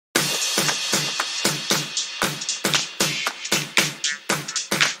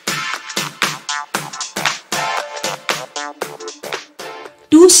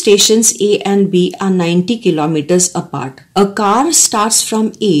stations A and B are 90 kilometers apart. A car starts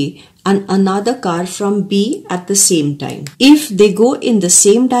from A and another car from B at the same time. If they go in the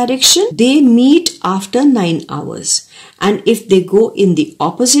same direction, they meet after 9 hours. And if they go in the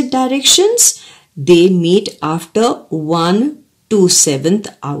opposite directions, they meet after 1/2/7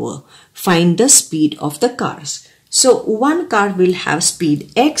 hour. Find the speed of the cars. So one car will have speed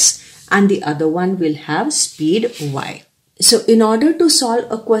X and the other one will have speed Y. So in order to solve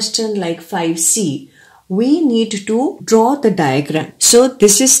a question like 5C, we need to draw the diagram. So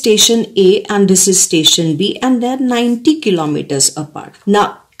this is station A and this is station B and they're 90 kilometers apart. Now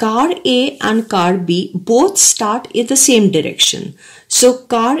car A and car B both start in the same direction. So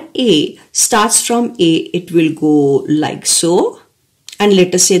car A starts from A, it will go like so, and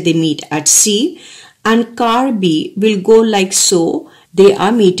let us say they meet at C, and car B will go like so, they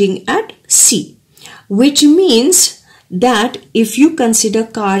are meeting at C, which means that if you consider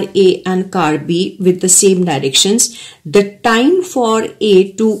car A and car B with the same directions, the time for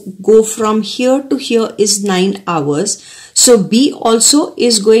A to go from here to here is 9 hours. So B also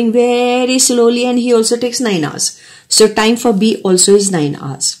is going very slowly and he also takes 9 hours. So time for B also is 9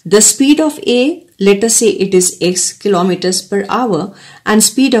 hours. The speed of A, let us say it is X kilometers per hour, and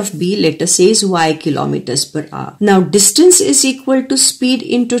speed of B, let us say, is Y kilometers per hour. Now distance is equal to speed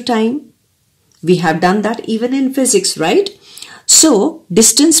into time. We have done that even in physics, right? So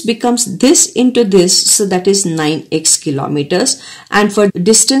distance becomes this into this, so that is 9x kilometers. And for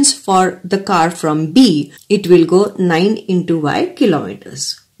distance for the car from B, it will go 9 into Y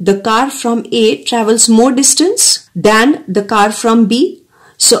kilometers. The car from A travels more distance than the car from B.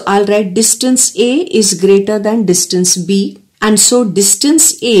 So I'll write distance A is greater than distance B. And so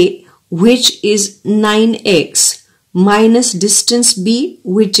distance A, which is 9x, minus distance B,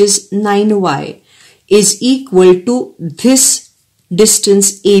 which is 9y, is equal to this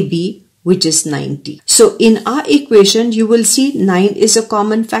distance AB, which is 90. So in our equation, you will see 9 is a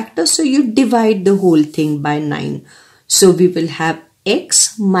common factor. So you divide the whole thing by 9. So we will have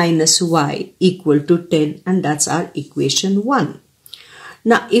X minus Y equal to 10, and that's our equation 1.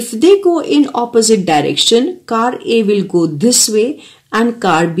 Now if they go in opposite direction, car A will go this way and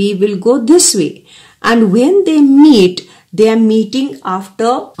car B will go this way. And when they meet, they are meeting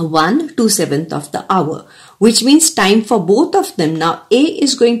after 1/2/7 of the hour, which means time for both of them. Now A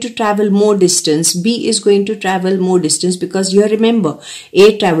is going to travel more distance, B is going to travel more distance, because you remember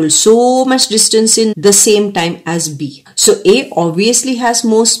A travels so much distance in the same time as B. So A obviously has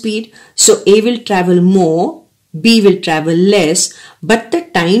more speed, so A will travel more, B will travel less, but the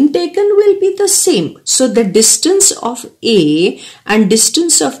time taken will be the same. So the distance of A and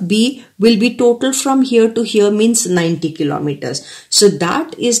distance of B will be total from here to here, means 90 kilometers. So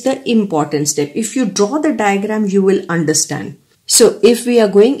that is the important step. If you draw the diagram, you will understand. So if we are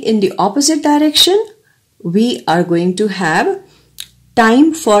going in the opposite direction, we are going to have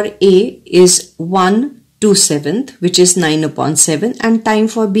time for A is 1/2/7, which is 9/7, and time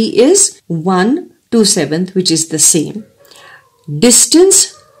for B is 1/2/7, which is the same.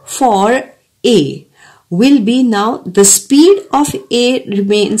 Distance for A will be, now the speed of A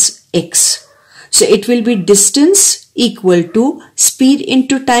remains X. So it will be distance equal to speed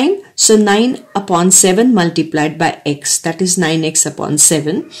into time. So 9/7 multiplied by X, that is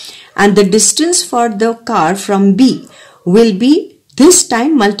 9x/7. And the distance for the car from B will be this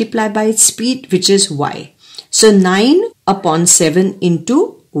time multiplied by its speed, which is Y. So 9/7 into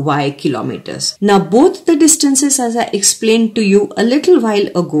Y kilometers. Now both the distances, as I explained to you a little while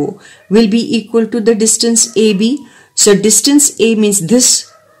ago, will be equal to the distance AB. So distance A means this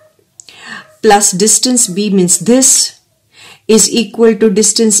plus distance B means this is equal to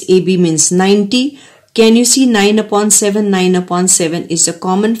distance AB means 90. Can you see 9/7? 9/7 is a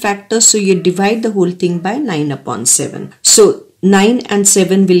common factor. So you divide the whole thing by 9/7. So 9 and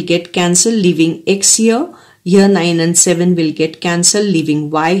 7 will get cancelled, leaving X here. Here 9 and 7 will get cancelled, leaving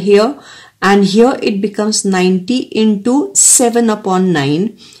Y here. And here it becomes 90 into 7/9.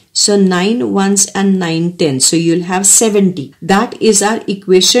 So 9 ones and 9 tens. So you'll have 70. That is our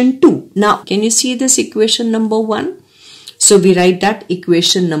equation 2. Now, can you see this equation number 1? So we write that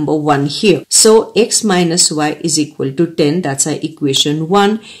equation number 1 here. So X minus Y is equal to 10. That's our equation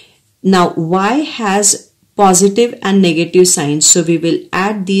 1. Now Y has positive and negative signs, so we will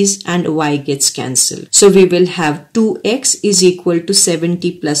add these and Y gets cancelled. So we will have 2x is equal to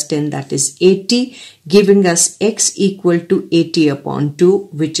 70 plus 10, that is 80, giving us x equal to 80/2,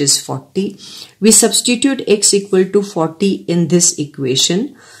 which is 40. We substitute x equal to 40 in this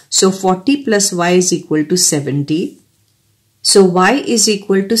equation. So 40 plus y is equal to 70. So y is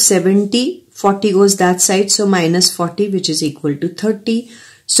equal to 70. 40 goes that side, so minus 40, which is equal to 30.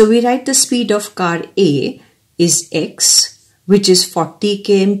 So we write the speed of car A is x, which is 40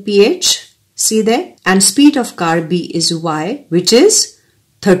 kmph. See there? And speed of car B is y, which is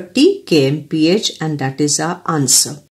 30 kmph, and that is our answer.